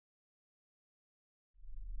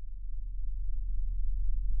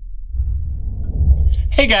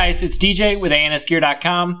Hey guys, it's DJ with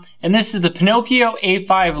ANSgear.com, and this is the Pinokio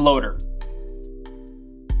A5 loader.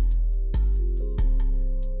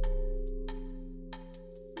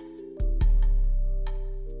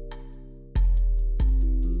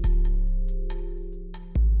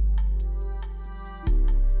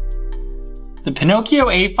 The Pinokio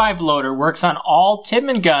A5 loader works on all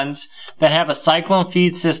Tippmann guns that have a cyclone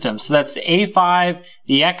feed system. So that's the A5,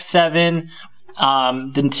 the X7,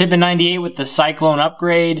 the Tippmann 98 with the cyclone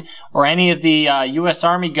upgrade, or any of the U.S.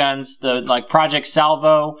 Army guns, like Project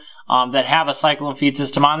Salvo, that have a cyclone feed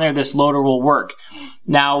system on there. This loader will work.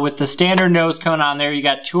 Now with the standard nose cone on there, you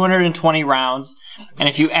got 220 rounds, and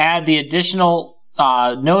if you add the additional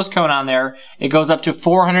nose cone on there, it goes up to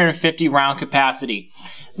 450 round capacity.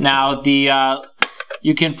 Now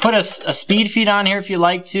you can put a speed feed on here if you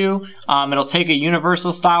like to. It'll take a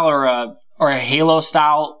universal style or a halo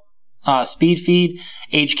style speed feed.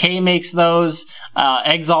 HK makes those,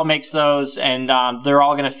 Exalt makes those, and they're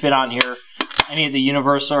all going to fit on here, any of the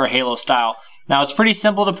universal or halo style. Now it's pretty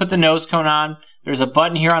simple to put the nose cone on. There's a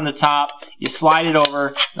button here on the top. You slide it over.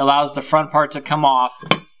 It allows the front part to come off,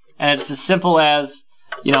 and it's as simple as,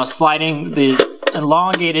 you know, sliding the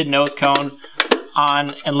elongated nose cone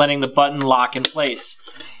on and letting the button lock in place.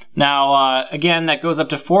 Now again, that goes up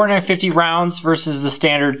to 450 rounds versus the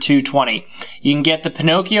standard 220. You can get the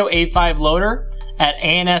Pinokio A5 loader at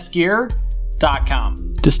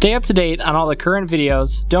ANSgear.com. To stay up to date on all the current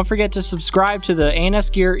videos, don't forget to subscribe to the ANS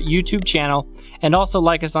Gear YouTube channel and also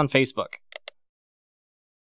like us on Facebook.